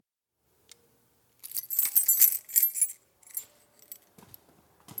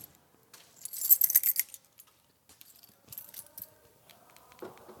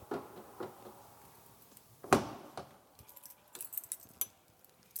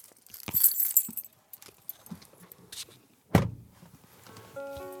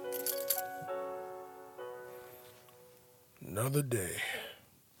another day.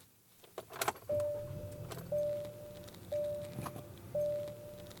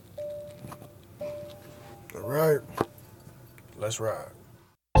 All right, let's ride.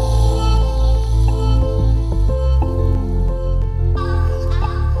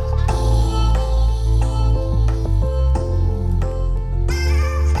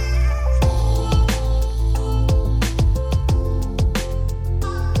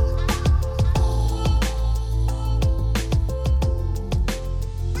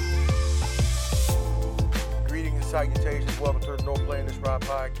 Greetings and salutations. Welcome to the No Playing This Ride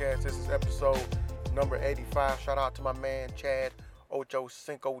podcast. This is episode number 85. Shout out to my man Chad Ocho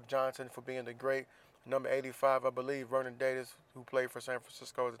Cinco Johnson for being the great. Number 85, I believe Vernon Davis, who played for San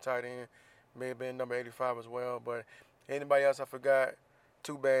Francisco as a tight end, may have been number 85 as well. But anybody else I forgot,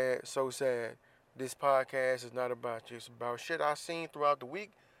 too bad, so sad. This podcast is not about you. It's about shit I seen throughout the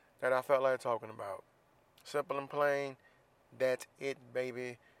week that I felt like talking about. Simple and plain. That's it,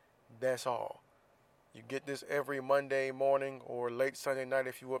 baby. That's all. You get this every Monday morning or late Sunday night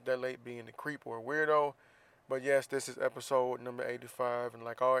if you up that late being a creep or a weirdo. But yes, this is episode number 85. And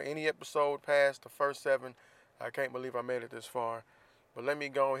like any episode past the first 7, I can't believe I made it this far. But let me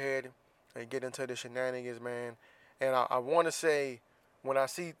go ahead and get into the shenanigans, man. And I want to say, when I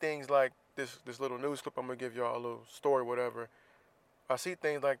see things like this little news clip, I'm going to give y'all a little story, whatever. I see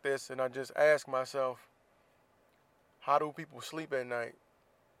things like this and I just ask myself, how do people sleep at night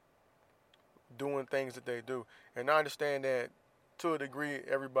doing things that they do? And I understand that to a degree,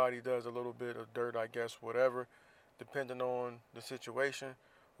 everybody does a little bit of dirt, I guess, whatever, depending on the situation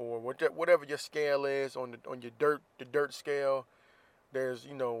or whatever your scale is on your dirt scale. There's,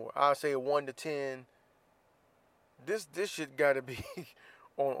 I say 1 to 10. This shit got to be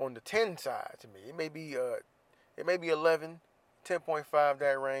on the 10 side to me. It may be 11, 10.5,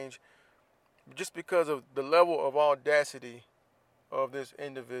 that range, just because of the level of audacity of this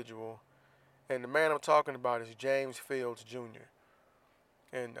individual. And the man I'm talking about is James Fields Jr.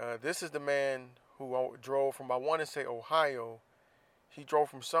 And this is the man who drove from, I want to say, Ohio. He drove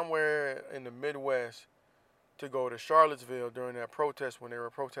from somewhere in the Midwest to go to Charlottesville during that protest when they were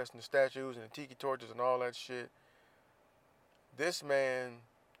protesting the statues and the tiki torches and all that shit. This man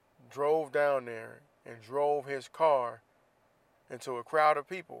drove down there and drove his car into a crowd of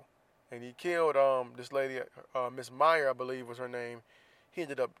people. And he killed this lady, Miss Meyer, I believe was her name. He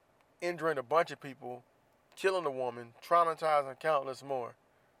ended up injuring a bunch of people, killing a woman, traumatizing countless more.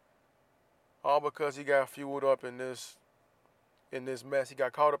 All because he got fueled up in this mess. He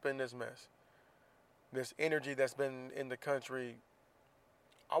got caught up in this mess. This energy that's been in the country.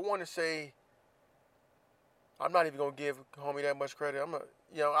 I want to say, I'm not even gonna give homie that much credit.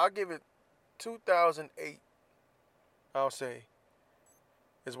 I'll give it 2008. I'll say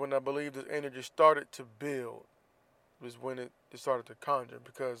is when I believe this energy started to build. Was when it started to conjure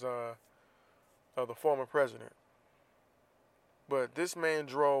because of the former president. But this man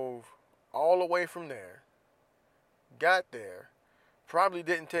drove all the way from there, got there, probably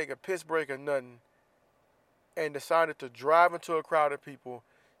didn't take a piss break or nothing, and decided to drive into a crowd of people,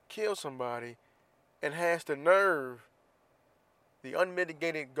 kill somebody, and has the nerve, the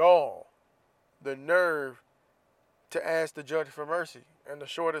unmitigated gall, the nerve to ask the judge for mercy and the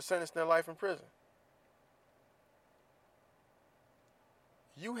shortest sentence in their life in prison.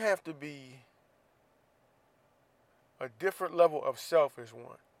 You have to be a different level of selfish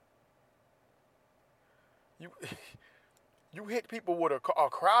one. You hit people with a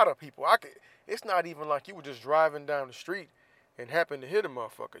crowd of people. It's not even like you were just driving down the street and happened to hit a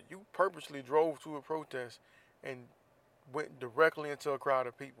motherfucker. You purposely drove to a protest and went directly into a crowd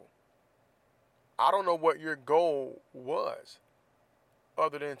of people. I don't know what your goal was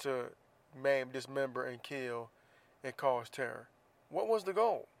other than to maim, dismember, and kill and cause terror. What was the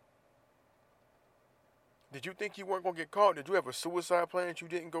goal? Did you think you weren't going to get caught? Did you have a suicide plan that you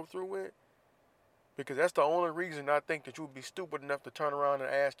didn't go through with? Because that's the only reason I think that you would be stupid enough to turn around and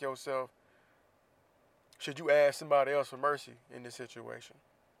ask yourself, should you ask somebody else for mercy in this situation?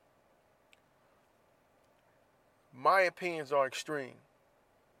 My opinions are extreme.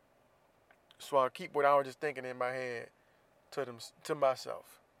 So I'll keep what I was just thinking in my head to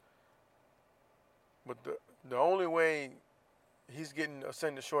myself. But the only way he's getting a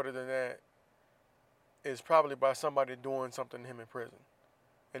sentence shorter than that is probably by somebody doing something to him in prison.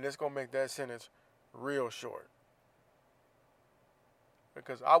 And it's going to make that sentence real short.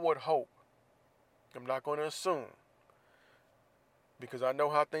 Because I would hope, I'm not going to assume, because I know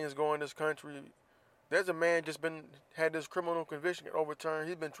how things go in this country. There's a man just had this criminal conviction overturned.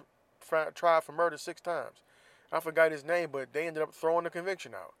 He's been tried for murder 6 times. I forgot his name, but they ended up throwing the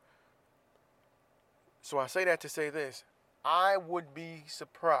conviction out. So I say that to say this. I would be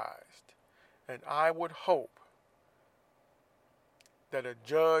surprised and I would hope that a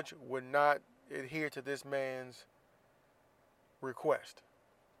judge would not adhere to this man's request.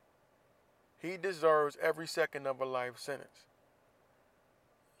 He deserves every second of a life sentence.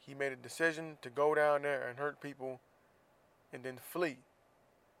 He made a decision to go down there and hurt people and then flee.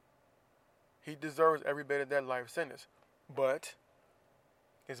 He deserves every bit of that life sentence. But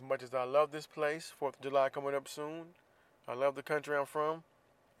as much as I love this place, 4th of July coming up soon, I love the country I'm from,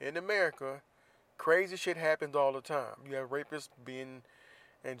 in America, crazy shit happens all the time. You have rapists being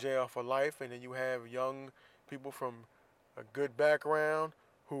in jail for life, and then you have young people from a good background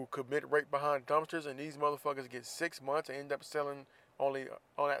who commit rape behind dumpsters, and these motherfuckers get 6 months and end up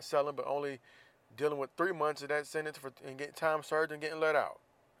only dealing with 3 months of that sentence and getting time served and getting let out.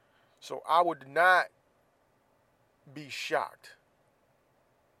 So I would not be shocked.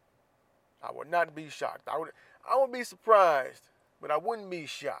 I would not be shocked. I would be surprised, but I wouldn't be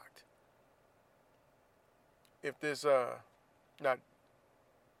shocked if this not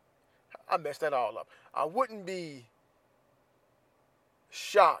I messed that all up. I wouldn't be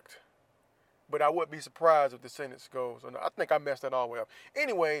shocked, but I would be surprised if the sentence goes. I think I messed that all the way up.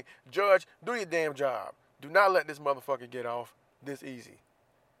 Anyway, Judge, do your damn job. Do not let this motherfucker get off this easy.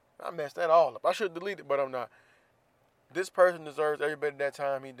 I messed that all up. I should delete it, but I'm not. This person deserves every bit of that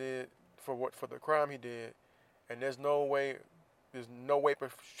time he did for the crime he did, and there's no way,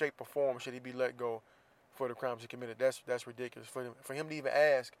 shape, or form should he be let go for the crimes he committed. That's ridiculous. For him to even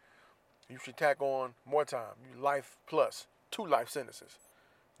ask, you should tack on more time, life plus 2 life sentences,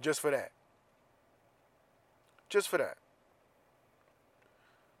 just for that. Just for that.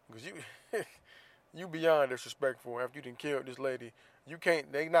 Because you beyond disrespectful after you done killed this lady.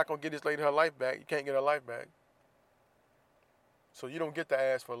 They not gonna get this lady her life back. You can't get her life back. So you don't get to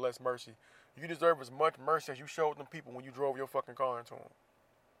ask for less mercy. You deserve as much mercy as you showed them people when you drove your fucking car into them.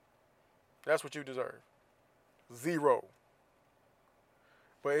 That's what you deserve. 0.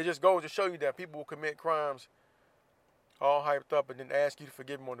 But it just goes to show you that people will commit crimes all hyped up and then ask you to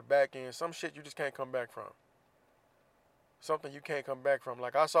forgive them on the back end. Some shit you just can't come back from. Something you can't come back from.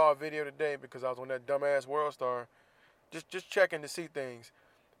 Like I saw a video today because I was on that dumbass World Star, just checking to see things,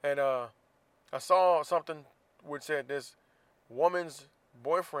 and I saw something which said this woman's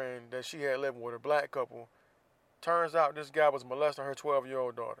boyfriend that she had living with, a black couple. Turns out this guy was molesting her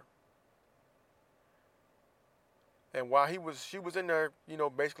 12-year-old daughter. And while she was in there,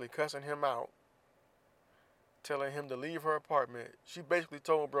 basically cussing him out, telling him to leave her apartment, she basically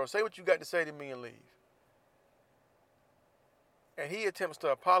told him, bro, say what you got to say to me and leave. And he attempts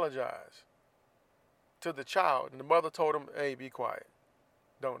to apologize to the child, and the mother told him, hey, be quiet.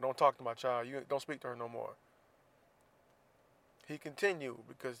 Don't talk to my child. You don't speak to her no more. He continued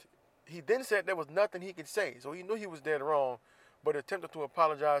because he then said there was nothing he could say. So he knew he was dead wrong, but attempted to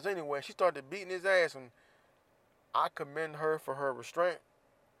apologize anyway. She started beating his ass, and I commend her for her restraint.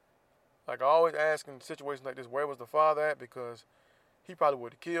 Like I always ask in situations like this, where was the father at? Because he probably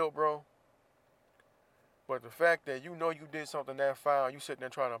would have killed, bro. But the fact that you did something that foul, you sitting there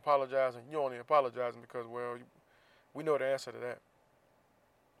trying to apologize, and you only apologizing because, well, we know the answer to that.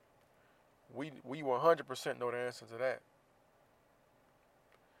 We 100% know the answer to that.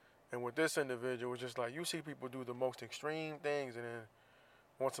 And with this individual, it's just like you see people do the most extreme things and then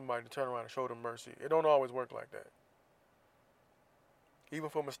want somebody to turn around and show them mercy. It don't always work like that. Even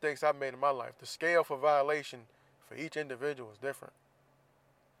for mistakes I've made in my life, the scale for violation for each individual is different.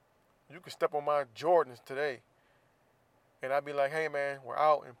 You can step on my Jordans today, and I'd be like, hey man, we're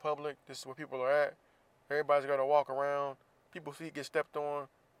out in public. This is where people are at. Everybody's got to walk around. People's feet get stepped on.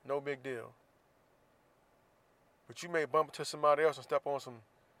 No big deal. But you may bump into somebody else and step on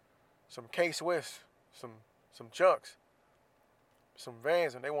some K-Swiss, some Chucks, some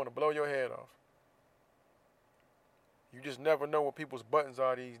Vans, and they want to blow your head off. You just never know what people's buttons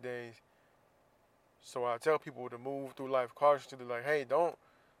are these days. So I tell people to move through life cautiously. Like, hey,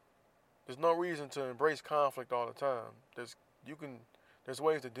 there's no reason to embrace conflict all the time. There's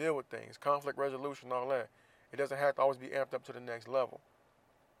ways to deal with things, conflict resolution, all that. It doesn't have to always be amped up to the next level.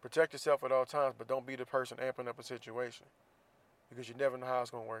 Protect yourself at all times, but don't be the person amping up a situation, because you never know how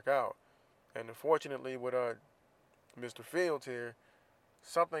it's going to work out. And unfortunately, with Mr. Fields here,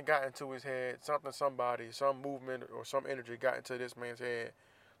 something got into his head, somebody, some movement or some energy got into this man's head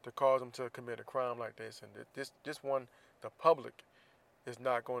to cause him to commit a crime like this. And this one, the public isn't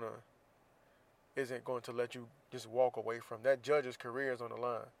going to let you just walk away from. That judge's career is on the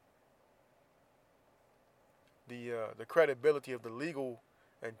line. The credibility of the legal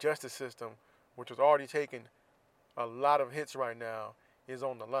and justice system, which was already taking a lot of hits right now, is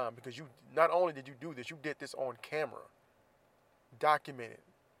on the line, because you not only did you do this, you did this on camera. documented.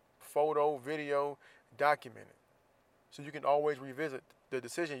 Photo, video, documented. So you can always revisit the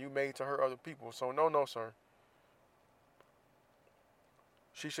decision you made to hurt other people. So no, sir.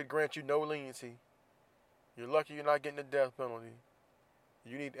 She should grant you no leniency. You're lucky you're not getting the death penalty.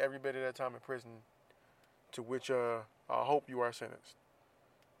 You need every bit of that time in prison to which I hope you are sentenced.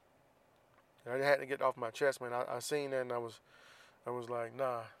 I had to get off my chest, man. I seen that and I was like,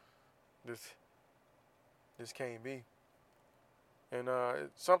 nah, this can't be. And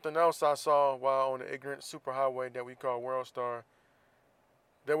something else I saw while on the ignorant superhighway that we call World Star,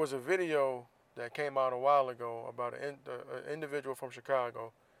 there was a video that came out a while ago about an individual from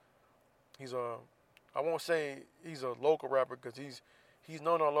Chicago. I won't say he's a local rapper because he's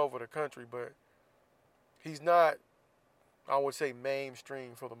known all over the country, but he's not, I would say,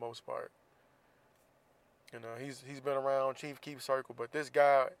 mainstream for the most part. You know, he's been around Chief Keef circle, but this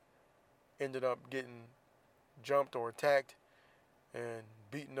guy ended up getting jumped or attacked and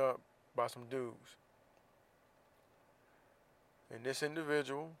beaten up by some dudes. And this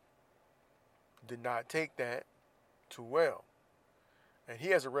individual did not take that too well. And he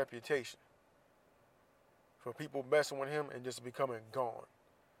has a reputation for people messing with him and just becoming gone.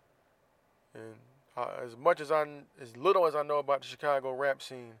 And as little as I know about the Chicago rap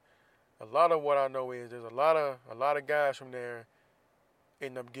scene, a lot of what I know is there's a lot of guys from there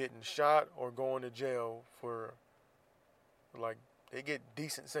end up getting shot or going to jail for, like, they get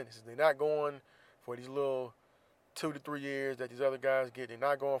decent sentences. They're not going for these little 2 to 3 years that these other guys get. They're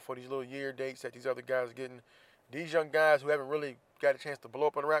not going for these little year dates that these other guys are getting. These young guys who haven't really got a chance to blow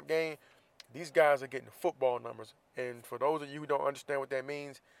up in the rap game, these guys are getting football numbers. And for those of you who don't understand what that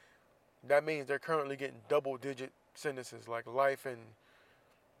means they're currently getting double-digit sentences, like life and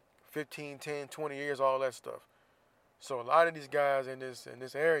 15, 10, 20 years, all that stuff. So a lot of these guys in this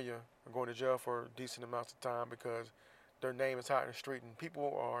area are going to jail for decent amounts of time because their name is out in the street, and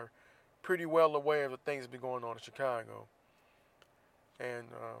people are pretty well aware of the things that be going on in Chicago. And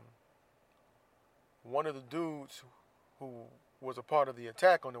one of the dudes who was a part of the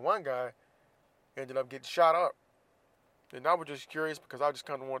attack on the one guy ended up getting shot up. And I was just curious because I just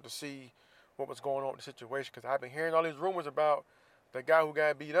kind of wanted to see what was going on in the situation, because I've been hearing all these rumors about the guy who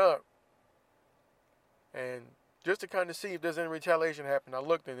got beat up. And just to kind of see if there's any retaliation happened, I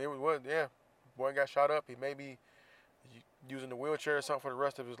looked and boy got shot up. He may be using the wheelchair or something for the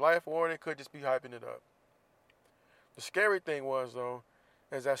rest of his life, or they could just be hyping it up. The scary thing was, though,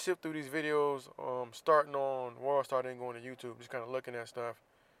 as I sift through these videos, starting on World Star and going to YouTube, just kind of looking at stuff,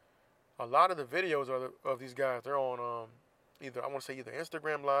 a lot of the videos of these guys, they're on either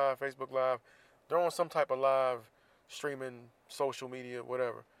Instagram Live, Facebook Live. They're on some type of live streaming, social media,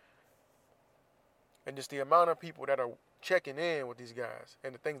 whatever. And just the amount of people that are checking in with these guys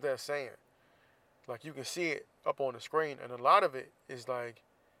and the things they're saying. Like, you can see it up on the screen, and a lot of it is like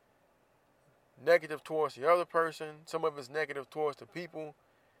negative towards the other person. Some of it's negative towards the people.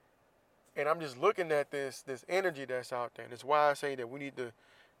 And I'm just looking at this energy that's out there. And it's why I say that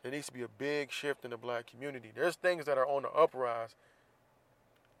there needs to be a big shift in the black community. There's things that are on the uprise.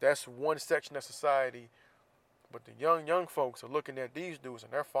 That's one section of society. But the young folks are looking at these dudes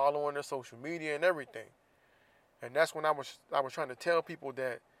and they're following their social media and everything. And that's when I was trying to tell people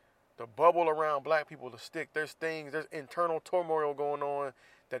that the bubble around black people to stick. There's internal turmoil going on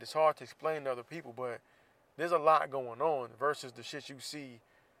that it's hard to explain to other people, but there's a lot going on versus the shit you see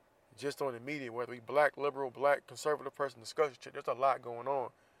just on the media, whether it be black liberal, black conservative person discussing shit. There's a lot going on.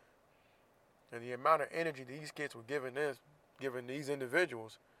 And the amount of energy these kids were giving these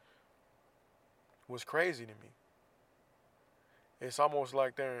individuals was crazy to me. It's almost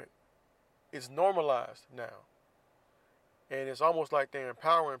like it's normalized now. And it's almost like they're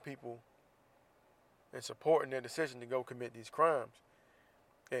empowering people and supporting their decision to go commit these crimes.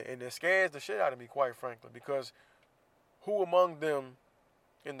 And it scares the shit out of me, quite frankly, because who among them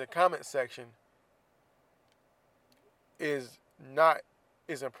in the comment section is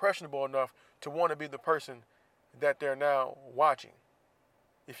impressionable enough to want to be the person that they're now watching,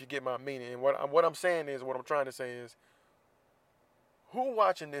 if you get my meaning. And what I'm saying is, what I'm trying to say is, who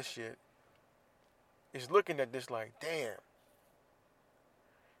watching this shit is looking at this like, damn,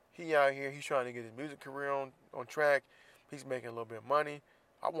 he out here, he's trying to get his music career on track, he's making a little bit of money,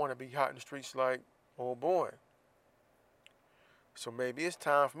 I want to be hot in the streets like old boy. So maybe it's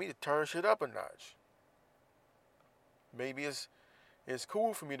time for me to turn shit up a notch. Maybe it's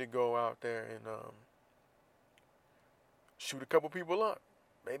cool for me to go out there and shoot a couple people up.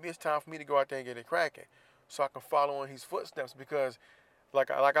 Maybe it's time for me to go out there and get it cracking so I can follow in his footsteps, because like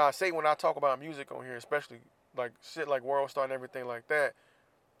I say when I talk about music on here, especially like shit like World Star and everything like that,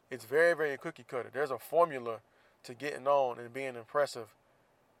 it's very, very cookie cutter. There's a formula to getting on and being impressive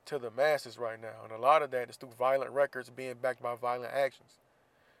to the masses right now. And a lot of that is through violent records being backed by violent actions.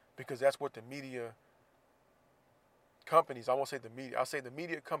 Because that's what the media companies, I won't say the media, I'll say the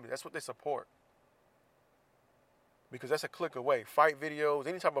media companies, that's what they support. Because that's a click away. Fight videos,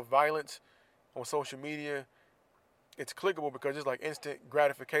 any type of violence on social media, it's clickable because it's like instant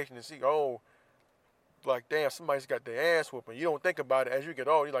gratification to see, oh, like, damn, somebody's got their ass whooping. You don't think about it as you get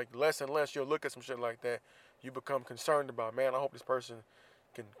older. You're like, less and less you'll look at some shit like that. You become concerned about, man, I hope this person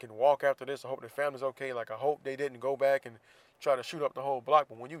can walk after this. I hope their family's okay. Like, I hope they didn't go back and try to shoot up the whole block.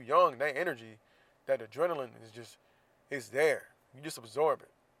 But when you're young, that energy, that adrenaline is there. You just absorb it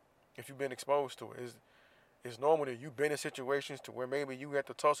if you've been exposed to it. It's normal that you've been in situations to where maybe you had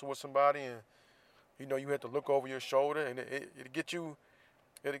to tussle with somebody and, you had to look over your shoulder and it get you,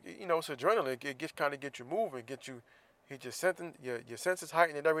 it's adrenaline. It kind of get you moving, get your senses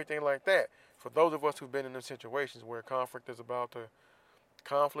heightened and everything like that. For those of us who've been in those situations where conflict is about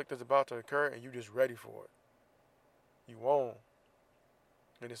to occur and you're just ready for it. You won't.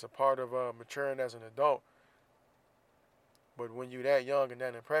 And it's a part of maturing as an adult. But when you're that young and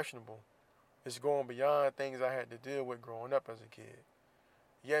that impressionable, it's going beyond things I had to deal with growing up as a kid.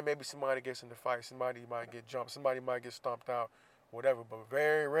 Yeah, maybe somebody gets in the fight, somebody might get jumped, somebody might get stomped out, whatever, but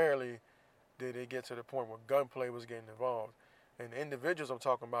very rarely did it get to the point where gunplay was getting involved. And the individuals I'm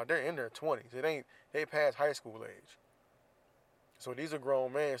talking about, they're in their 20s. They past high school age. So these are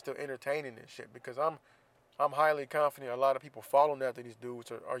grown men still entertaining this shit because I'm highly confident a lot of people following after these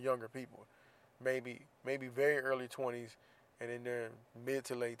dudes are younger people. Maybe very early 20s and in their mid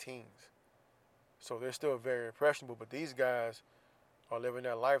to late teens. So they're still very impressionable, but these guys are living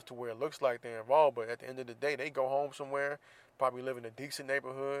their life to where it looks like they're involved, but at the end of the day, they go home somewhere, probably live in a decent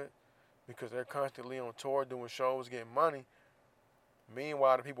neighborhood because they're constantly on tour, doing shows, getting money.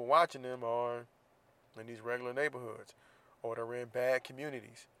 Meanwhile, the people watching them are in these regular neighborhoods or they're in bad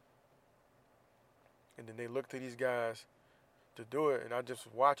communities. And then they look to these guys to do it, and I just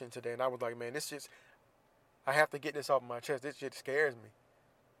was watching today, and I was like, man, I have to get this off my chest. This shit scares me.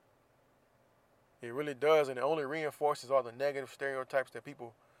 It really does, and it only reinforces all the negative stereotypes that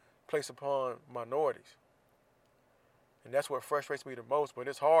people place upon minorities. And that's what frustrates me the most, but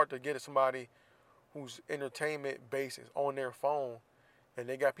it's hard to get at somebody whose entertainment base is on their phone and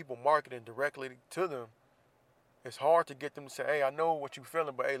they got people marketing directly to them. It's hard to get them to say, hey, I know what you're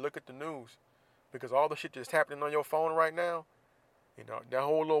feeling, but hey, look at the news. Because all the shit that's happening on your phone right now, that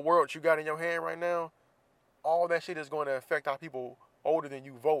whole little world you got in your hand right now, all that shit is going to affect how people older than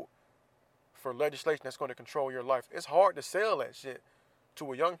you vote for legislation that's going to control your life. It's hard to sell that shit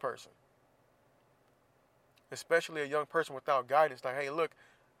to a young person. Especially a young person without guidance. Like, hey, look,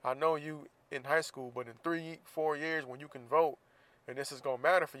 I know you in high school, but in 3-4 years when you can vote, and this is going to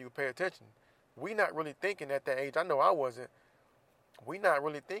matter for you, pay attention. We not really thinking at that age. I know I wasn't. We not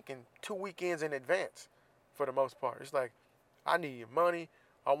really thinking 2 weekends in advance for the most part. It's like, I need money.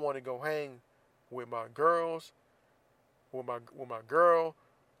 I want to go hang with my girls, with my girl,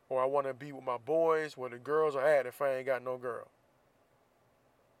 or I want to be with my boys where the girls are at if I ain't got no girl.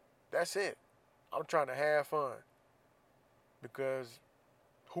 That's it. I'm trying to have fun because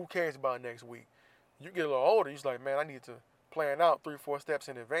who cares about next week? You get a little older, you're like, man, I need to plan out 3-4 steps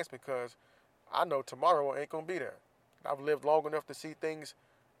in advance because I know tomorrow ain't going to be there. I've lived long enough to see things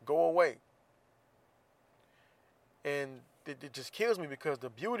go away. And it just kills me because the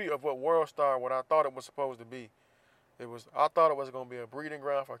beauty of what World Star, what I thought it was supposed to be, I thought it was going to be a breeding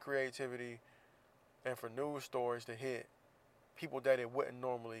ground for creativity and for news stories to hit people that it wouldn't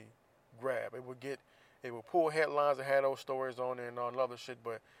normally grab. It would pull headlines and have those stories on there and all other shit,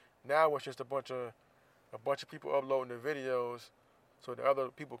 but now it's just a bunch of people uploading their videos so that other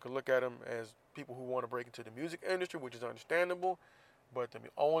people can look at them as people who want to break into the music industry, which is understandable. But the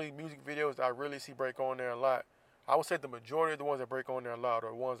only music videos I really see break on there a lot, I would say the majority of the ones that break on there a lot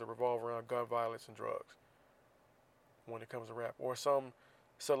are ones that revolve around gun violence and drugs when it comes to rap, or some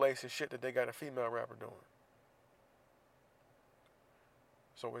salacious shit that they got a female rapper doing.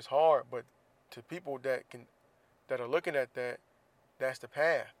 So it's hard, but to people that are looking at that, that's the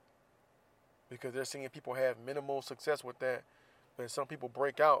path. Because they're seeing people have minimal success with that, and some people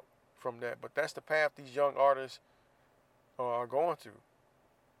break out from that. But that's the path these young artists are going through,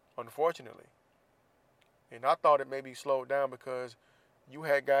 unfortunately. And I thought it maybe slowed down because you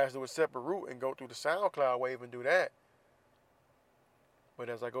had guys do a separate route and go through the SoundCloud wave and do that. But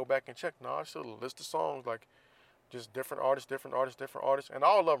as I go back and check, no, it's still a list of songs, like just different artists, and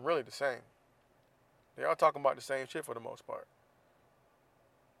all of them really the same. They all talking about the same shit for the most part.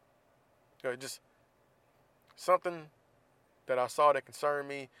 Just something that I saw that concerned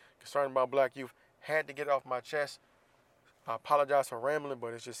me, concerned about black youth. had to get it off my chest. I apologize for rambling,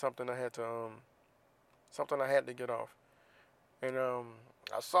 but it's just something I had to get off. And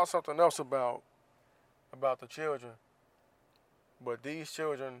I saw something else about the children, but these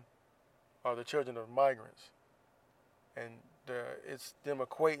children are the children of migrants, and it's them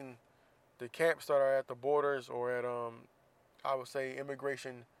equating the camps that are at the borders or at I would say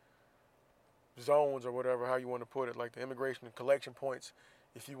immigration zones or whatever, how you want to put it, like the immigration collection points,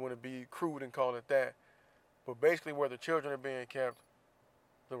 if you want to be crude and call it that. But basically, where the children are being kept,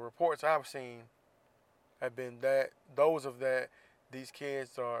 the reports I've seen have been that these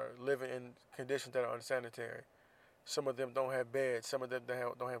kids are living in conditions that are unsanitary. Some of them don't have beds. Some of them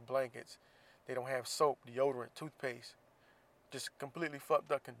don't have blankets. They don't have soap, deodorant, toothpaste. Just completely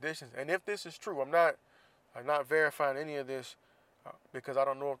fucked up conditions. And if this is true, I'm not verifying any of this because I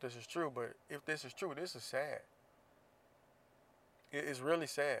don't know if this is true. But if this is true, this is sad. It is really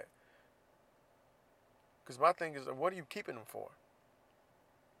sad. Because my thing is, what are you keeping them for?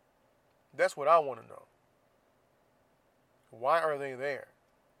 That's what I want to know. Why are they there?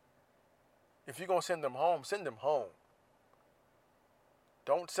 If you're going to send them home, send them home.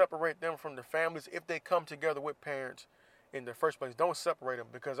 Don't separate them from the families if they come together with parents in the first place. Don't separate them,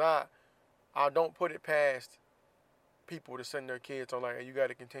 because I don't put it past people to send their kids on like, hey, you got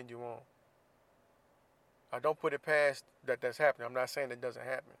to continue on. I don't put it past that's happening. I'm not saying that doesn't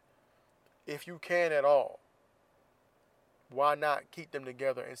happen. If you can at all, why not keep them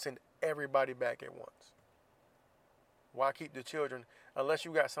together and send everybody back at once? Why keep the children unless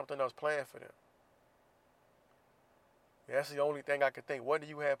you got something else planned for them? That's the only thing I could think. What do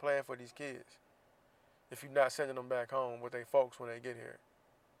you have planned for these kids if you're not sending them back home with their folks when they get here?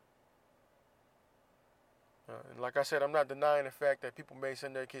 And like I said, I'm not denying the fact that people may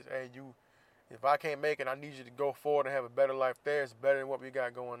send their kids, hey, if I can't make it, I need you to go forward and have a better life there. It's better than what we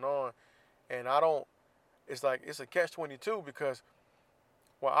got going on. And it's like, it's a catch-22 because,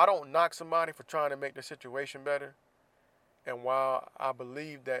 well, I don't knock somebody for trying to make their situation better. And while I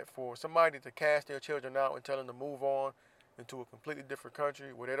believe that for somebody to cast their children out and tell them to move on into a completely different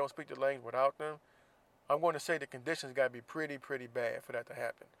country where they don't speak the language without them, I'm going to say the conditions got to be pretty, pretty bad for that to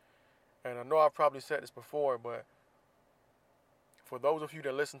happen. And I know I've probably said this before, but for those of you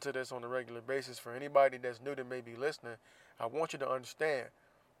that listen to this on a regular basis, for anybody that's new that may be listening, I want you to understand,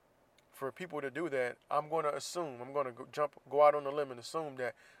 for people to do that, I'm going to go out on a limb and assume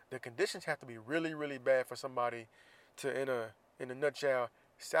that the conditions have to be really, really bad for somebody to, in a nutshell,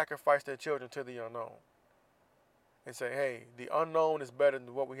 sacrifice their children to the unknown. And say, hey, the unknown is better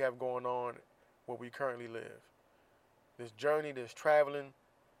than what we have going on where we currently live. This journey, this traveling,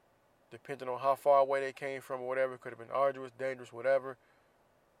 depending on how far away they came from or whatever, could have been arduous, dangerous, whatever.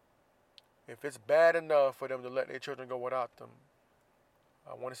 If it's bad enough for them to let their children go without them,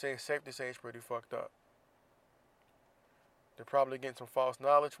 I want to say it's safe to say it's pretty fucked up. They're probably getting some false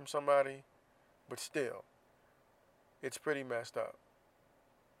knowledge from somebody, but still, it's pretty messed up.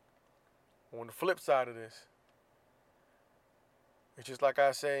 On the flip side of this, it's just like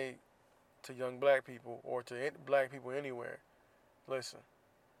I say to young black people or to black people anywhere, listen,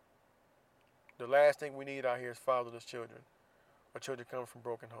 the last thing we need out here is fatherless children or children coming from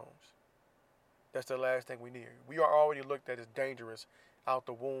broken homes. That's the last thing we need. We are already looked at as dangerous out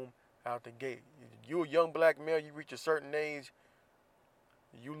the womb, out the gate. You a young black male, you reach a certain age,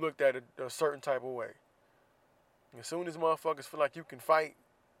 you looked at a certain type of way. As soon as motherfuckers feel like you can fight,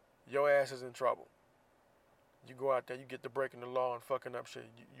 your ass is in trouble. You go out there, you get to breaking the law and fucking up shit.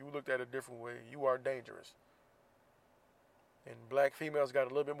 You looked at it a different way. You are dangerous. And black females got a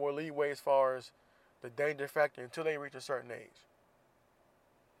little bit more leeway as far as the danger factor until they reach a certain age.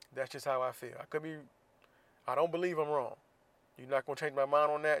 That's just how I feel. I don't believe I'm wrong. You're not going to change my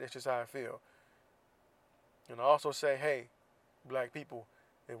mind on that. That's just how I feel. And I also say, hey, black people,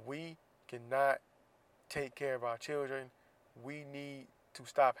 if we cannot take care of our children, we need to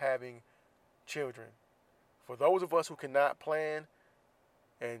stop having children. For those of us who cannot plan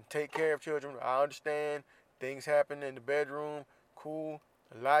and take care of children, I understand things happen in the bedroom. Cool.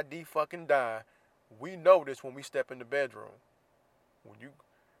 La di fucking die. We know this when we step in the bedroom.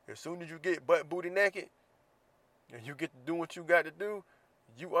 As soon as you get butt booty naked and you get to do what you got to do,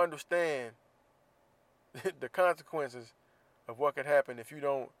 you understand the consequences of what could happen if you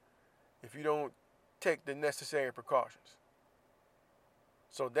don't take the necessary precautions.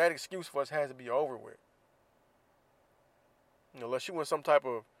 So that excuse for us has to be over with. Unless you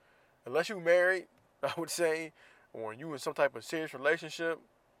married, I would say, or you in some type of serious relationship,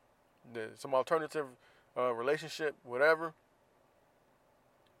 some alternative relationship, whatever,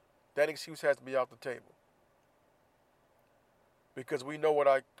 that excuse has to be off the table. Because we know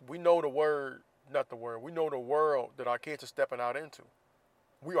the word not the world. We know the world that our kids are stepping out into.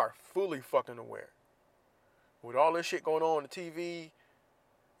 We are fully fucking aware. With all this shit going on the TV,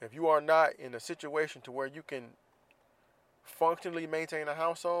 if you are not in a situation to where you can functionally maintain a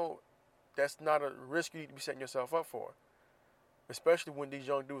household, that's not a risk you need to be setting yourself up for. Especially when these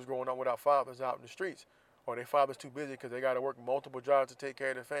young dudes growing up without fathers out in the streets, or their father's too busy because they got to work multiple jobs to take care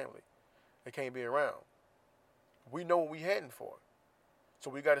of their family. They can't be around. We know what we heading for. So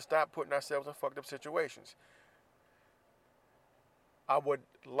we got to stop putting ourselves in fucked up situations. I would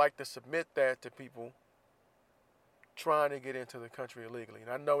like to submit that to people trying to get into the country illegally. And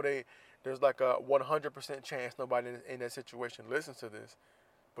I know there's like a 100% chance nobody in that situation listens to this.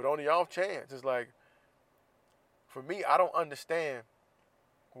 But on the off chance, it's like, for me, I don't understand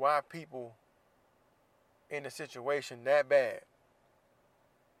why people in a situation that bad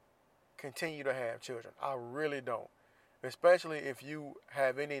continue to have children. I really don't. Especially if you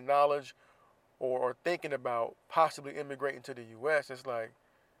have any knowledge or thinking about possibly immigrating to the U.S. It's like,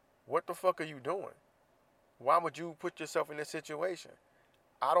 what the fuck are you doing? Why would you put yourself in this situation?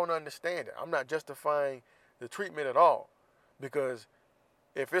 I don't understand it. I'm not justifying the treatment at all. Because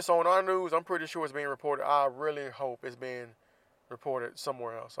if it's on our news, I'm pretty sure it's being reported. I really hope it's being reported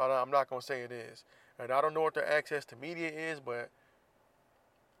somewhere else. I'm not going to say it is. And I don't know what their access to media is, but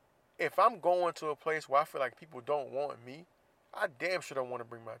if I'm going to a place where I feel like people don't want me, I damn sure don't want to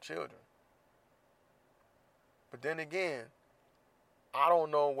bring my children. But then again, I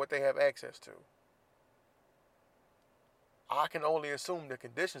don't know what they have access to. I can only assume the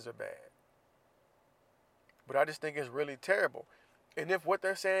conditions are bad. But I just think it's really terrible. And if what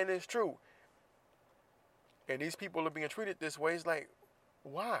they're saying is true, and these people are being treated this way, it's like,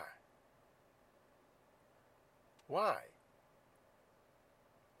 why? Why?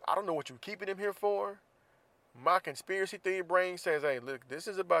 I don't know what you're keeping them here for. My conspiracy theory brain says, hey, look, this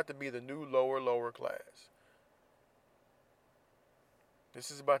is about to be the new lower class.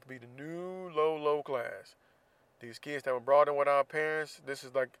 This is about to be the new low class. These kids that were brought in without parents, it's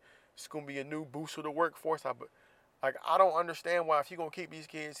going to be a new boost to the workforce. I don't understand why, if you're going to keep these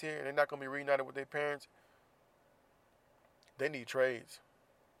kids here and they're not going to be reunited with their parents, they need trades.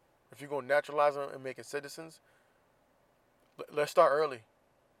 If you're going to naturalize them and make it citizens, let's start early.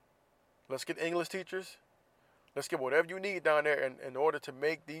 Let's get English teachers. Let's get whatever you need down there in order to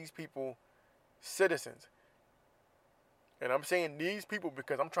make these people citizens. And I'm saying these people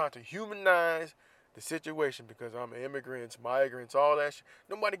because I'm trying to humanize the situation, because I'm immigrants, migrants, all that shit.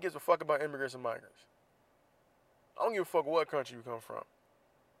 Nobody gives a fuck about immigrants and migrants. I don't give a fuck what country you come from.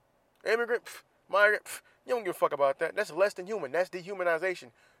 Immigrant, migrant, you don't give a fuck about that. That's less than human. That's dehumanization.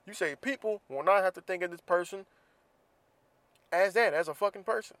 You say people will not have to think of this person as a fucking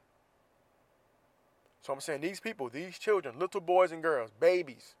person. So I'm saying these people, these children, little boys and girls,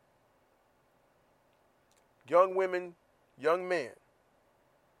 babies, young women, young men,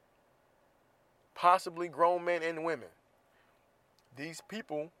 possibly grown men and women, these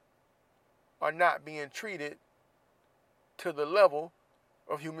people are not being treated to the level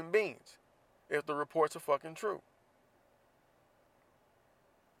of human beings if the reports are fucking true.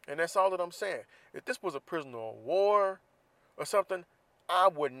 And that's all that I'm saying. If this was a prisoner of war or something, I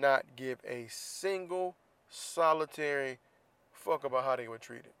would not give a single solitary fuck about how they were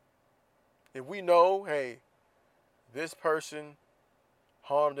treated. If we know, hey, this person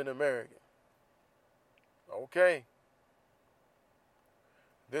harmed an American. Okay.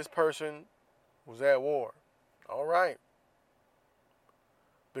 This person was at war. All right.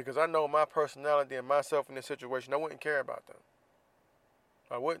 Because I know my personality and myself in this situation, I wouldn't care about them.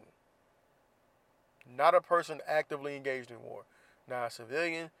 I wouldn't. Not a person actively engaged in war. Now, a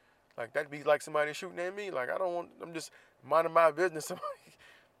civilian, like that'd be like somebody shooting at me. Like I'm just minding my business.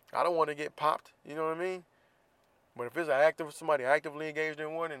 I don't want to get popped. You know what I mean? But if it's somebody actively engaged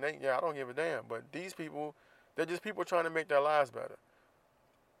in one, and I don't give a damn. But these people, they're just people trying to make their lives better.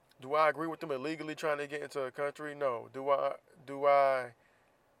 Do I agree with them illegally trying to get into a country? No. Do I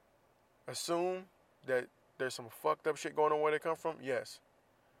assume that there's some fucked up shit going on where they come from? Yes.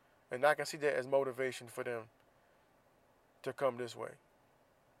 And I can see that as motivation for them to come this way.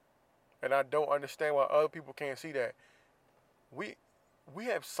 And I don't understand why other people can't see that. We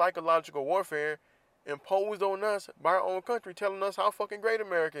have psychological warfare imposed on us by our own country, telling us how fucking great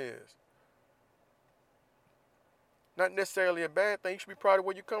America is. Not necessarily a bad thing. You should be proud of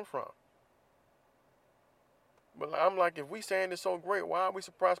where you come from. But I'm like, if we saying it's so great, why are we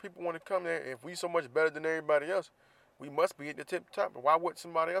surprised people want to come there? If we so much better than everybody else, we must be at the tip top. Why would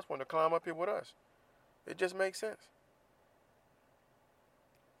somebody else want to climb up here with us? It just makes sense.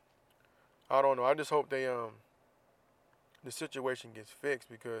 I don't know. I just hope the situation gets fixed,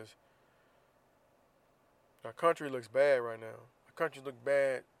 because Our country looks bad right now. Our country looks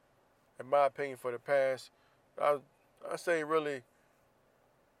bad, in my opinion, for the past, I, I say really,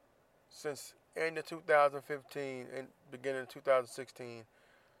 since end of 2015 and beginning of 2016,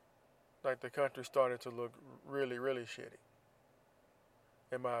 like the country started to look really, really shitty,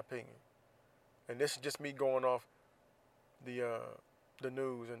 in my opinion. And this is just me going off the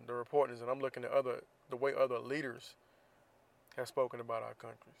news and the reportings, and I'm looking at the way other leaders have spoken about our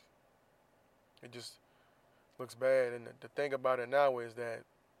countries. It just looks bad. And the thing about it now is that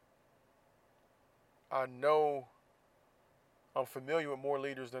I know I'm familiar with more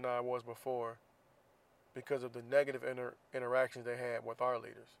leaders than I was before because of the negative interactions they had with our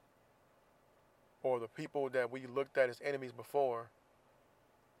leaders, or the people that we looked at as enemies before.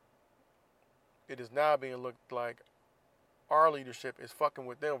 It is now being looked like our leadership is fucking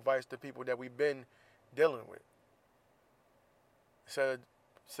with them, vice the people that we've been dealing with.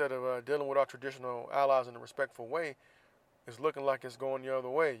 Instead of dealing with our traditional allies in a respectful way, it's looking like it's going the other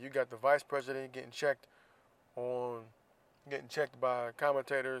way. You got the vice president getting checked by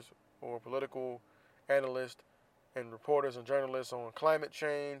commentators or political analysts and reporters and journalists on climate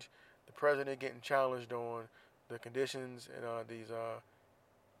change. The president getting challenged on the conditions in these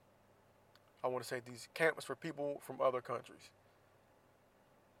camps for people from other countries.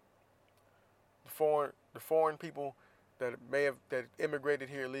 The foreign people that immigrated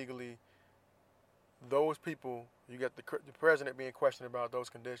here illegally, those people, you got the president being questioned about those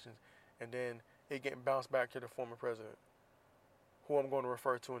conditions, and then it getting bounced back to the former president, who I'm going to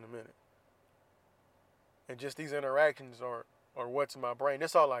refer to in a minute. And just these interactions are what's in my brain.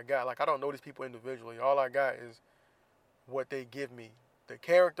 That's all I got. Like, I don't know these people individually. All I got is what they give me. The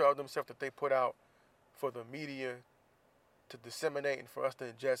character of themselves that they put out for the media to disseminate and for us to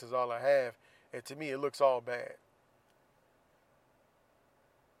ingest is all I have. And to me, it looks all bad.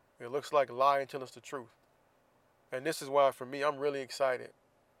 It looks like lying until it's the truth. And this is why, for me, I'm really excited.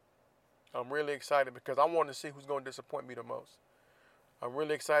 I'm really excited because I want to see who's going to disappoint me the most. I'm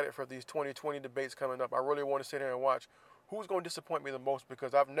really excited for these 2020 debates coming up. I really want to sit here and watch who's going to disappoint me the most,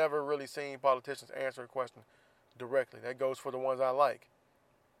 because I've never really seen politicians answer a question directly. That goes for the ones I like.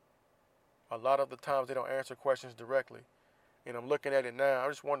 A lot of the times they don't answer questions directly. And I'm looking at it now. I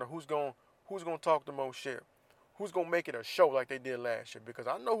just wonder who's going to talk the most shit. Who's going to make it a show like they did last year? Because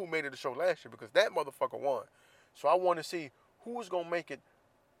I know who made it a show last year, because that motherfucker won. So I want to see who's going to make it,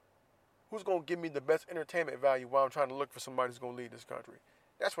 who's going to give me the best entertainment value while I'm trying to look for somebody who's going to lead this country.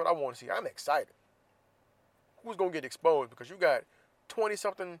 That's what I want to see. I'm excited. Who's going to get exposed? Because you got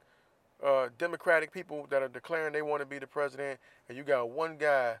 20-something Democratic people that are declaring they want to be the president, and you got one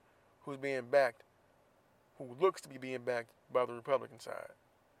guy who's being backed, who looks to be being backed by the Republican side.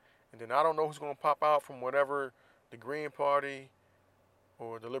 And then I don't know who's going to pop out from whatever, the Green Party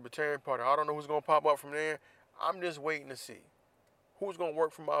or the Libertarian Party. I don't know who's going to pop up from there. I'm just waiting to see who's going to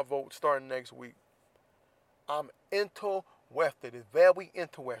work for my vote starting next week. I'm interested. It's very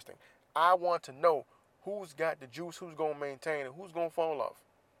interesting. I want to know who's got the juice, who's going to maintain, and who's going to fall off.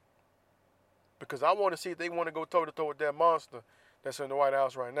 Because I want to see if they want to go toe-to-toe with that monster that's in the White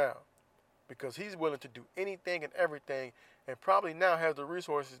House right now. Because he's willing to do anything and everything, and probably now has the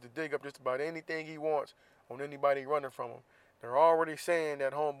resources to dig up just about anything he wants on anybody running from him. They're already saying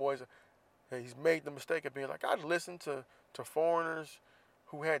that he's made the mistake of being like, I'd listen to foreigners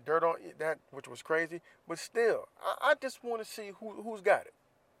who had dirt on that, which was crazy. But still, I just want to see who's got it.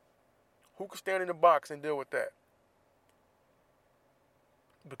 Who can stand in the box and deal with that?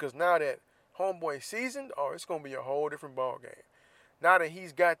 Because now that homeboy seasoned, it's going to be a whole different ball game. Now that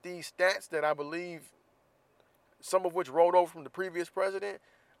he's got these stats that I believe, some of which rolled over from the previous president,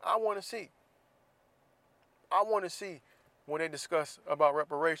 I want to see. I want to see when they discuss about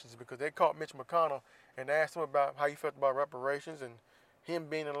reparations, because they caught Mitch McConnell and asked him about how he felt about reparations, and him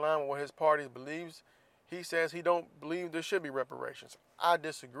being in line with what his party believes. He says he don't believe there should be reparations. I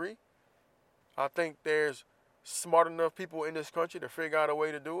disagree. I think there's smart enough people in this country to figure out a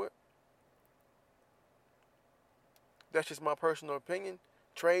way to do it. That's just my personal opinion.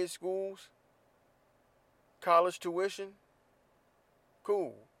 Trade schools, college tuition,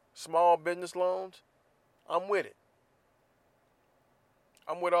 cool. Small business loans, I'm with it.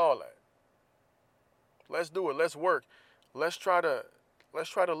 I'm with all that. Let's do it. Let's work. Let's try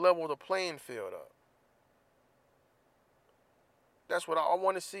to level the playing field up. That's what I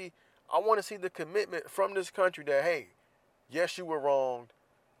want to see. I want to see the commitment from this country that, hey, yes, you were wronged.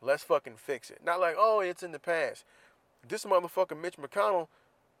 Let's fucking fix it. Not like, oh, it's in the past. This motherfucker Mitch McConnell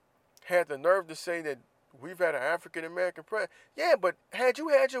had the nerve to say that we've had an African-American president. Yeah, but had you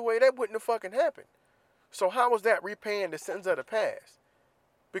had your way, that wouldn't have fucking happened. So how was that repaying the sins of the past?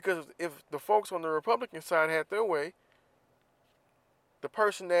 Because if the folks on the Republican side had their way, the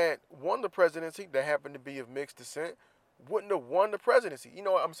person that won the presidency that happened to be of mixed descent wouldn't have won the presidency. You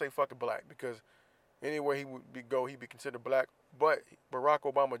know what? I'm going to say fucking black because anywhere he would go, he'd be considered black. But Barack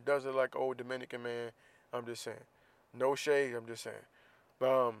Obama does it like old Dominican man. I'm just saying. No shade. I'm just saying.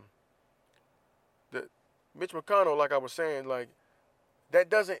 The Mitch McConnell, like I was saying, like that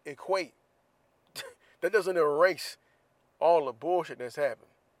doesn't equate. That doesn't erase all the bullshit that's happened.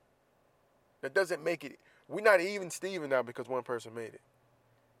 That doesn't make it. We're not even Steven now because one person made it.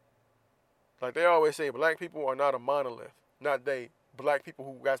 Like they always say, black people are not a monolith. Not they. Black people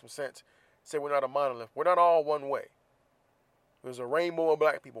who got some sense say we're not a monolith. We're not all one way. There's a rainbow of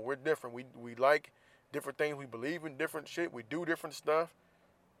black people. We're different. We like different things. We believe in different shit. We do different stuff.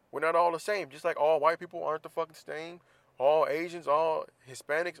 We're not all the same. Just like all white people aren't the fucking same. All Asians, all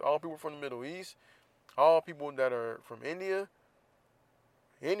Hispanics, all people from the Middle East, all people that are from India,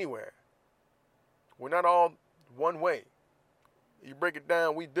 anywhere. We're not all one way. You break it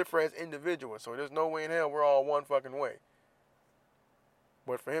down, we differ as individuals. So there's no way in hell we're all one fucking way.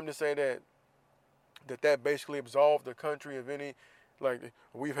 But for him to say that basically absolved the country of any, like,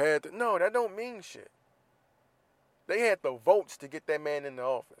 we've had to, no, that don't mean shit. They had the votes to get that man in the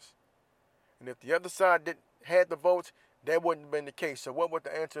office. And if the other side had the votes, that wouldn't have been the case. So what would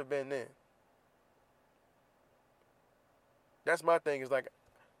the answer have been then? That's my thing, is like,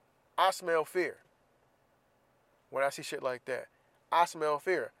 I smell fear when I see shit like that. I smell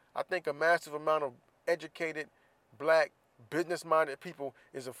fear. I think a massive amount of educated, black, business-minded people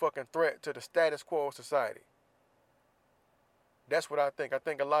is a fucking threat to the status quo of society. That's what I think. I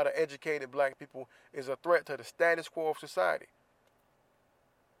think a lot of educated black people is a threat to the status quo of society.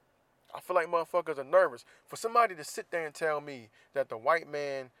 I feel like motherfuckers are nervous. For somebody to sit there and tell me that the white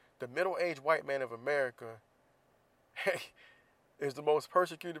man, the middle-aged white man of America, is the most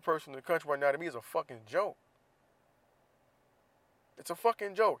persecuted person in the country right now, to me is a fucking joke. It's a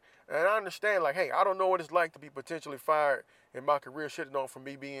fucking joke. And I understand, like, hey, I don't know what it's like to be potentially fired in my career shitting on for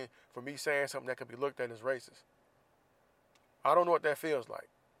me saying something that could be looked at as racist. I don't know what that feels like.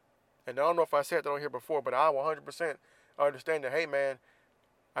 And I don't know if I said that on here before, but I 100% understand that, hey, man,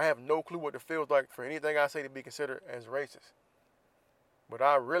 I have no clue what it feels like for anything I say to be considered as racist. But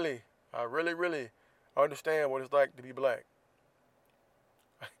I really understand what it's like to be black.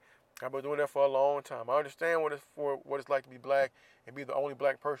 I've been doing that for a long time. I understand what it's like to be black and be the only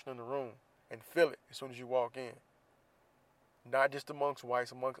black person in the room and feel it as soon as you walk in. Not just amongst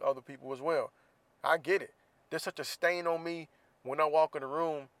whites, amongst other people as well. I get it. There's such a stain on me when I walk in the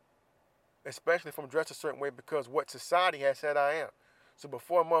room, especially if I'm dressed a certain way, because what society has said I am. So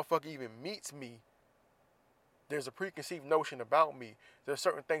before a motherfucker even meets me, there's a preconceived notion about me. There's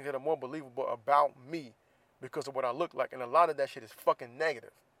certain things that are more believable about me because of what I look like. And a lot of that shit is fucking negative.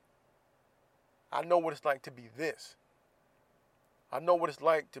 I know what it's like to be this. I know what it's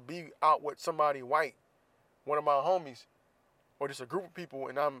like to be out with somebody white, one of my homies, or just a group of people,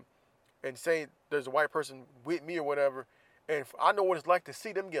 and say there's a white person with me or whatever, and I know what it's like to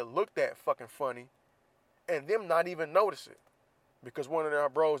see them get looked at fucking funny, and them not even notice it, because one of their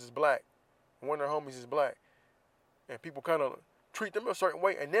bros is black, and one of their homies is black, and people kind of treat them a certain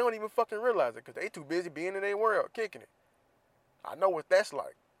way, and they don't even fucking realize it, because they too busy being in their world, kicking it. I know what that's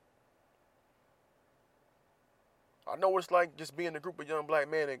like. I know what it's like just being a group of young black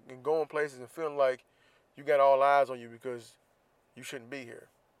men and going places and feeling like you got all eyes on you because you shouldn't be here.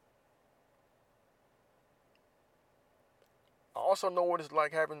 I also know what it's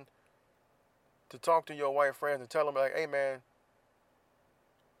like having to talk to your white friends and tell them, like, hey, man,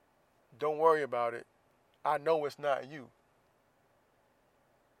 don't worry about it. I know it's not you.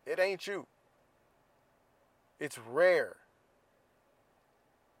 It ain't you. It's rare.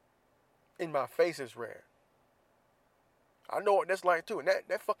 In my face, it's rare. I know what that's like too, and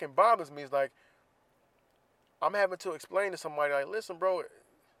that fucking bothers me. It's like I'm having to explain to somebody, like, listen, bro,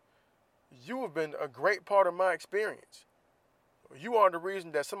 you have been a great part of my experience. You are the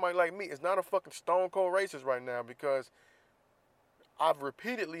reason that somebody like me is not a fucking stone cold racist right now, because I've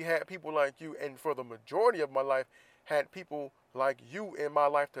repeatedly had people like you, and for the majority of my life, had people like you in my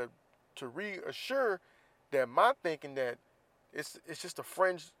life to reassure that my thinking that it's just a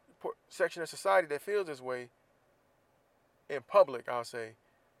fringe section of society that feels this way. In public, I'll say,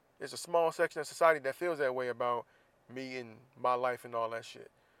 it's a small section of society that feels that way about me and my life and all that shit.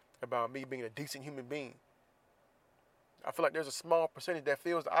 About me being a decent human being. I feel like there's a small percentage that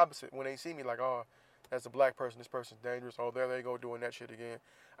feels the opposite when they see me, like, oh, that's a black person, this person's dangerous, oh, there they go doing that shit again.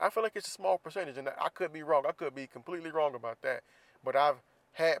 I feel like it's a small percentage, and I could be wrong. I could be completely wrong about that. But I've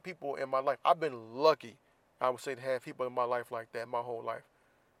had people in my life, I've been lucky, I would say, to have people in my life like that my whole life.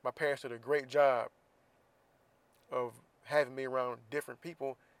 my parents did a great job of having me around different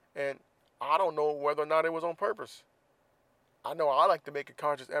people, and I don't know whether or not it was on purpose. I know I like to make a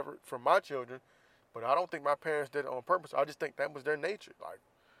conscious effort for my children, but I don't think my parents did it on purpose. I just think that was their nature. Like,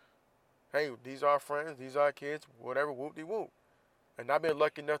 hey, these are our friends, these are our kids, whatever, whoop de whoop. And I've been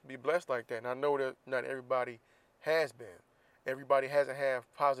lucky enough to be blessed like that. And I know that not everybody has been. Everybody hasn't had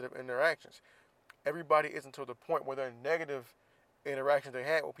positive interactions. Everybody isn't to the point where their negative interactions they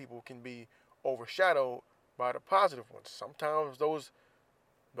had with people can be overshadowed by the positive ones. Sometimes those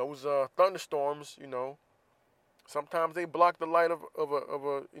thunderstorms, sometimes they block the light of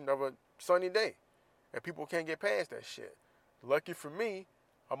a sunny day, and people can't get past that shit. Lucky for me,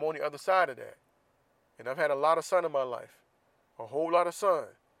 I'm on the other side of that, and I've had a lot of sun in my life, a whole lot of sun.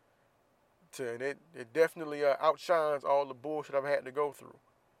 And it definitely outshines all the bullshit I've had to go through.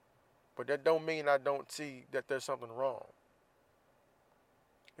 But that don't mean I don't see that there's something wrong.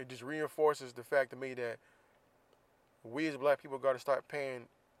 It just reinforces the fact to me that we as black people got to start paying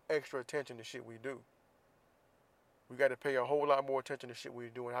extra attention to shit we do. We got to pay a whole lot more attention to shit we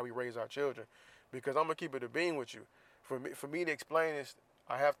do and how we raise our children. Because I'm going to keep it a bean with you. For me to explain this,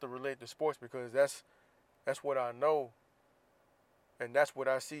 I have to relate to sports because that's what I know. And that's what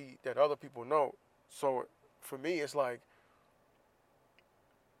I see that other people know. So for me, it's like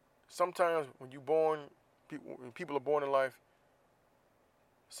sometimes when people are born in life,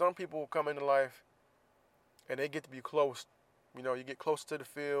 some people come into life and they get to be close. You get close to the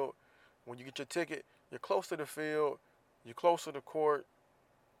field. When you get your ticket, you're close to the field. You're close to the court.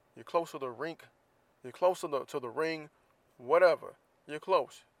 You're close to the rink. You're close to the ring. Whatever. You're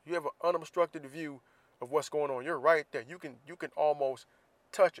close. You have an unobstructed view of what's going on. You're right there. You can almost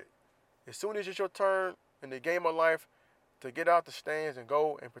touch it. As soon as it's your turn in the game of life to get out the stands and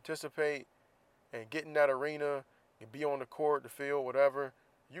go and participate and get in that arena and be on the court, the field, whatever,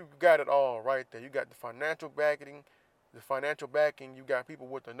 you got it all right there. You got the financial backing. You got people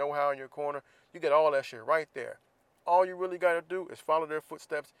with the know-how in your corner. You got all that shit right there. All you really got to do is follow their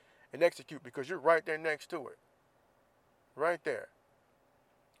footsteps and execute because you're right there next to it. Right there.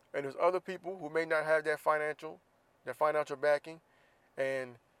 And there's other people who may not have that financial backing,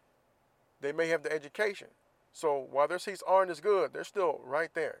 and they may have the education. So while their seats aren't as good, they're still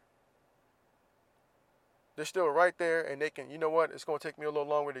right there. They're still right there, and they can, you know what, it's going to take me a little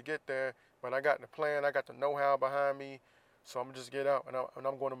longer to get there, but I got the plan, I got the know-how behind me, so I'm going to just get out, and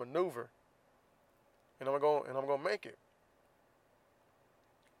I'm going to maneuver, and I'm going to make it.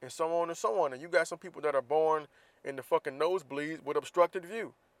 And so on and so on. And you got some people that are born in the fucking nosebleeds with obstructed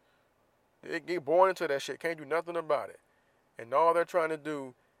view. They get born into that shit, can't do nothing about it. And all they're trying to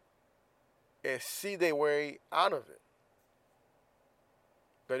do is see their way out of it.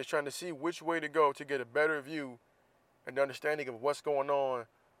 They're just trying to see which way to go to get a better view and understanding of what's going on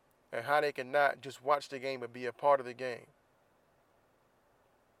and how they can not just watch the game but be a part of the game.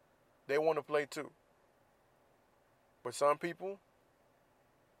 They want to play too. But some people,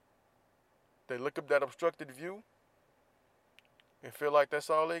 they look up that obstructed view and feel like that's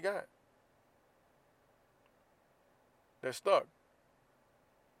all they got. They're stuck.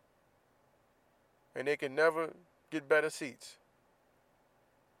 And they can never get better seats.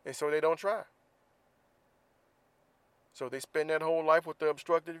 And so they don't try. So they spend that whole life with the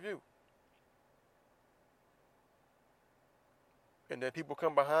obstructed view. And then people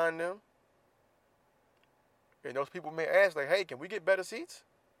come behind them. And those people may ask, like, hey, can we get better seats?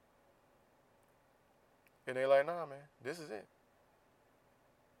 And they're like, nah, man, this is it.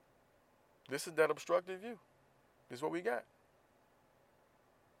 This is that obstructed view. This is what we got.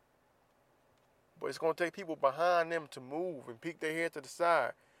 But it's going to take people behind them to move and peek their head to the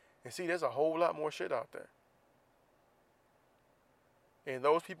side and see there's a whole lot more shit out there. And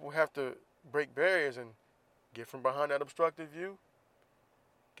those people have to break barriers and get from behind that obstructed view,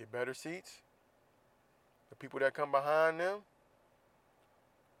 get better seats. The people that come behind them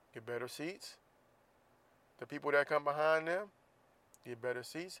get better seats. The people that come behind them get better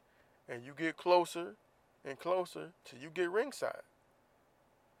seats. And you get closer and closer till you get ringside.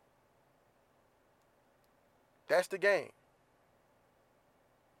 That's the game.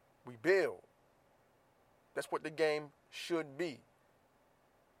 We build. That's what the game should be.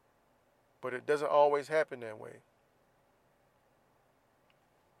 But it doesn't always happen that way.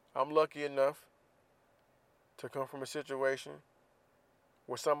 I'm lucky enough to come from a situation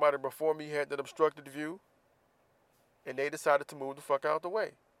where somebody before me had that obstructed view and they decided to move the fuck out the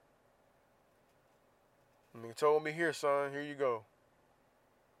way. And they told me, here, son, here you go.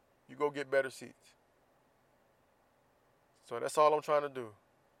 You go get better seats. So that's all I'm trying to do.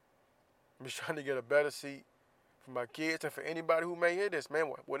 I'm just trying to get a better seat for my kids, and for anybody who may hear this,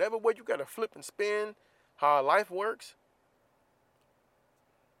 man, whatever way you got to flip and spin how life works,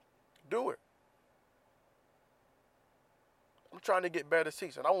 do it. I'm trying to get better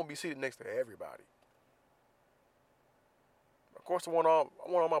seats, and I won't be seated next to everybody. Of course, I want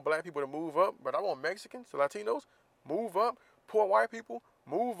all my black people to move up, but I want Mexicans, Latinos, move up. Poor white people,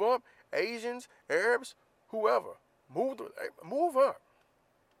 move up. Asians, Arabs, whoever, move up.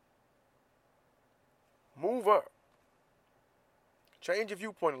 Move up. Change your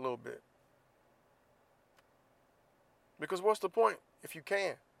viewpoint a little bit. Because what's the point if you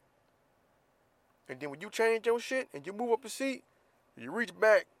can? And then when you change your shit and you move up a seat, you reach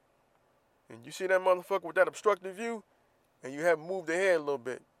back and you see that motherfucker with that obstructive view and you haven't moved their head a little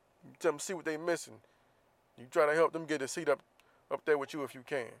bit. You tell them see what they missing. You try to help them get a seat up there with you if you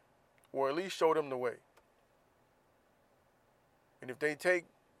can. Or at least show them the way. And if they take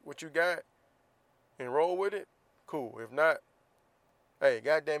what you got and roll with it, cool. If not, hey,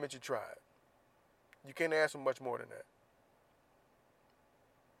 goddamn it, you tried. You can't ask for much more than that.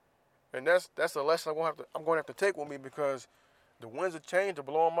 And that's a lesson I'm going to have to take with me, because the winds of change are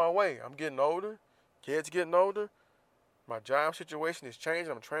blowing my way. I'm getting older. Kids getting older. My job situation is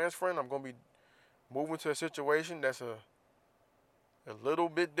changing. I'm transferring. I'm going to be moving to a situation that's a little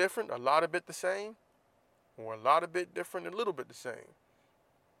bit different, a lot of bit the same, or a lot of bit different, a little bit the same.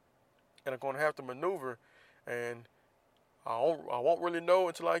 And I'm going to have to maneuver, and I won't really know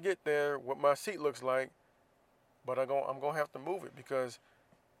until I get there what my seat looks like, but I'm going to have to move it, because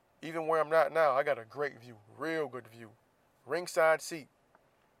even where I'm not now, I got a great view, real good view. Ringside seat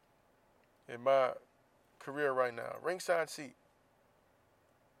in my career right now. Ringside seat.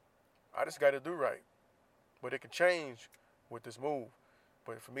 I just got to do right. But it can change with this move.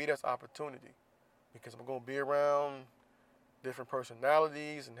 But for me, that's opportunity, because I'm going to be around different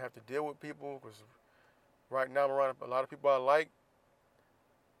personalities and have to deal with people, because right now I'm around a lot of people I like.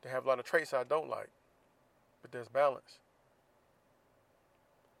 They have a lot of traits I don't like. But there's balance.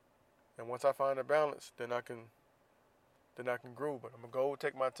 And once I find a balance, then I can groove. But I'm going to go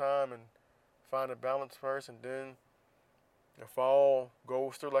take my time and find a balance first, and then if all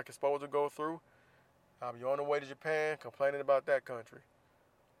goes through like it's supposed to go through, I'll be on the way to Japan complaining about that country.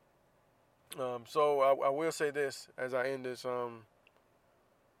 So I will say this as I end this.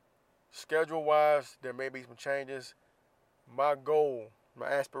 Schedule-wise, there may be some changes. My goal, my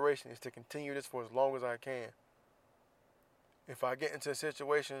aspiration is to continue this for as long as I can. If I get into a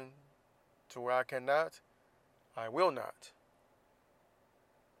situation to where I cannot, I will not.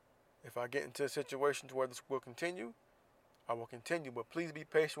 If I get into a situation to where this will continue, I will continue. But please be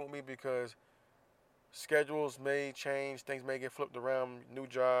patient with me, because schedules may change, things may get flipped around, new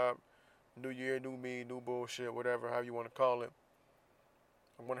job, new year, new me, new bullshit, whatever, however you want to call it.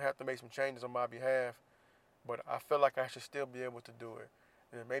 I'm going to have to make some changes on my behalf, but I feel like I should still be able to do it.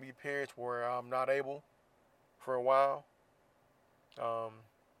 And there may be periods where I'm not able for a while. I'll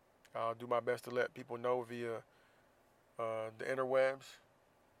do my best to let people know via the interwebs.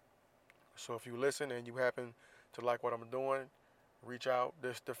 So if you listen and you happen to like what I'm doing, reach out.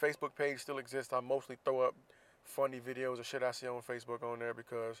 The Facebook page still exists. I mostly throw up funny videos of shit I see on Facebook on there,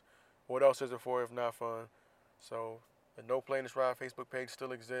 because what else is it for if not fun? So the No Playing This Ride Facebook page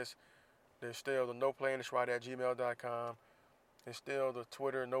still exists. There's still the No Playing This Ride at gmail.com. There's still the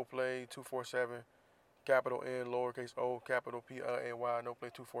Twitter NoPlay247, capital N, lowercase o, capital Play,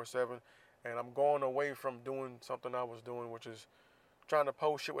 NoPlay247. And I'm going away from doing something I was doing, which is trying to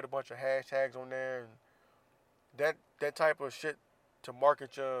post shit with a bunch of hashtags on there, and that type of shit to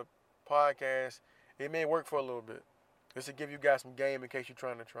market your podcast. It may work for a little bit. This will give you guys some game in case you're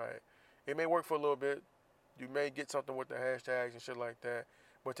trying to try it. It may work for a little bit. You may get something with the hashtags and shit like that.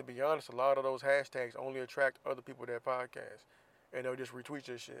 But to be honest, a lot of those hashtags only attract other people to their podcast. And they'll just retweet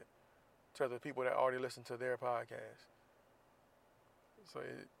your shit to the people that already listen to their podcast. So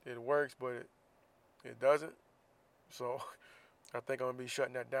it works, but it doesn't. So I think I'm going to be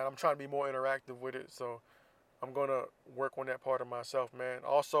shutting that down. I'm trying to be more interactive with it. So I'm going to work on that part of myself, man.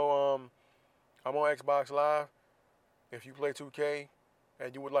 Also, I'm on Xbox Live. If you play 2K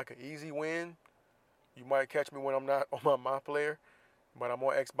and you would like an easy win, you might catch me when I'm not on my player. But I'm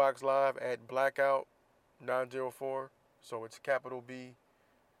on Xbox Live at Blackout 904. So it's capital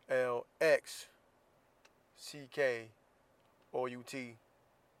BLXCKOUT,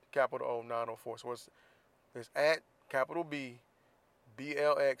 capital O 904. So it's at capital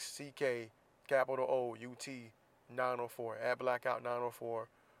BLXCK, capital OUT 904, at Blackout 904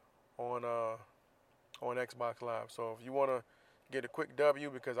 on Xbox Live. So if you want to get a quick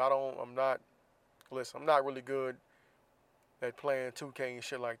W, because I'm not really good at playing 2K and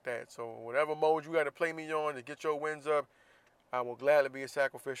shit like that. So whatever mode you got to play me on to get your wins up, I will gladly be a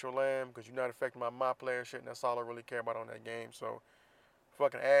sacrificial lamb because you're not affecting my player shit, and that's all I really care about on that game. So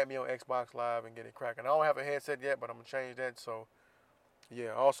fucking add me on Xbox Live and get it cracking. I don't have a headset yet, but I'm gonna change that. So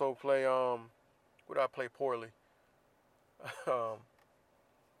yeah, also play what do I play poorly? um,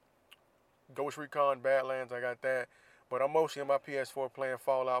 Ghost Recon Badlands, I got that. But I'm mostly on my PS4 playing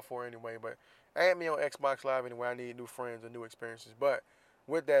Fallout 4 anyway. But add me on Xbox Live anyway. I need new friends and new experiences. But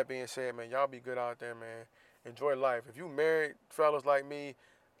with that being said, man, y'all be good out there, man. Enjoy life. If you married fellas like me,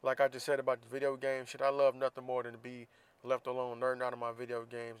 like I just said about the video game shit, I love nothing more than to be left alone, nerding out of my video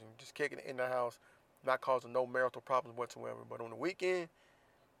games and just kicking it in the house, not causing no marital problems whatsoever. But on the weekend,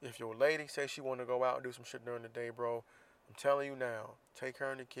 if your lady says she want to go out and do some shit during the day, bro, I'm telling you now, take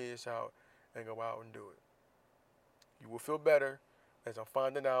her and the kids out and go out and do it. You will feel better as I'm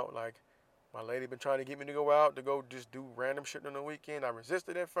finding out, like, my lady been trying to get me to go out, to go just do random shit on the weekend. I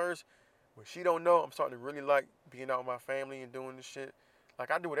resisted at first, but she don't know. I'm starting to really like being out with my family and doing this shit.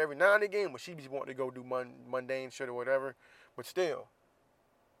 Like, I do it every now and again, but she be wanting to go do mundane shit or whatever. But still,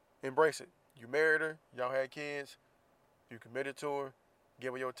 embrace it. You married her, y'all had kids, you committed to her,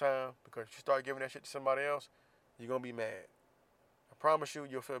 give her your time, because if you start giving that shit to somebody else, you're going to be mad. I promise you,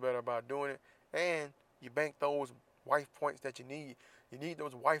 you'll feel better about doing it, and you bank those wife points that you need. You need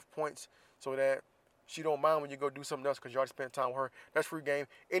those wife points so that she don't mind when you go do something else because y'all spend time with her. That's free game.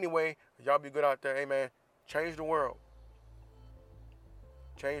 Anyway, y'all be good out there. Hey, man, change the world.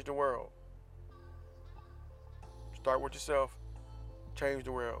 Change the world. Start with yourself. Change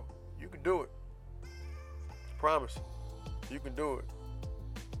the world. You can do it. Promise. You can do it.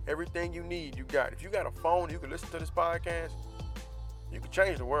 Everything you need, you got. If you got a phone, you can listen to this podcast. You can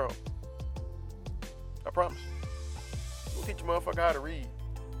change the world. I promise. We'll teach a motherfucker how to read.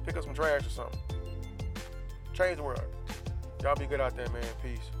 Pick up some trash or something. Change the world. Y'all be good out there, man.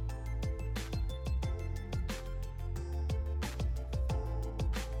 Peace.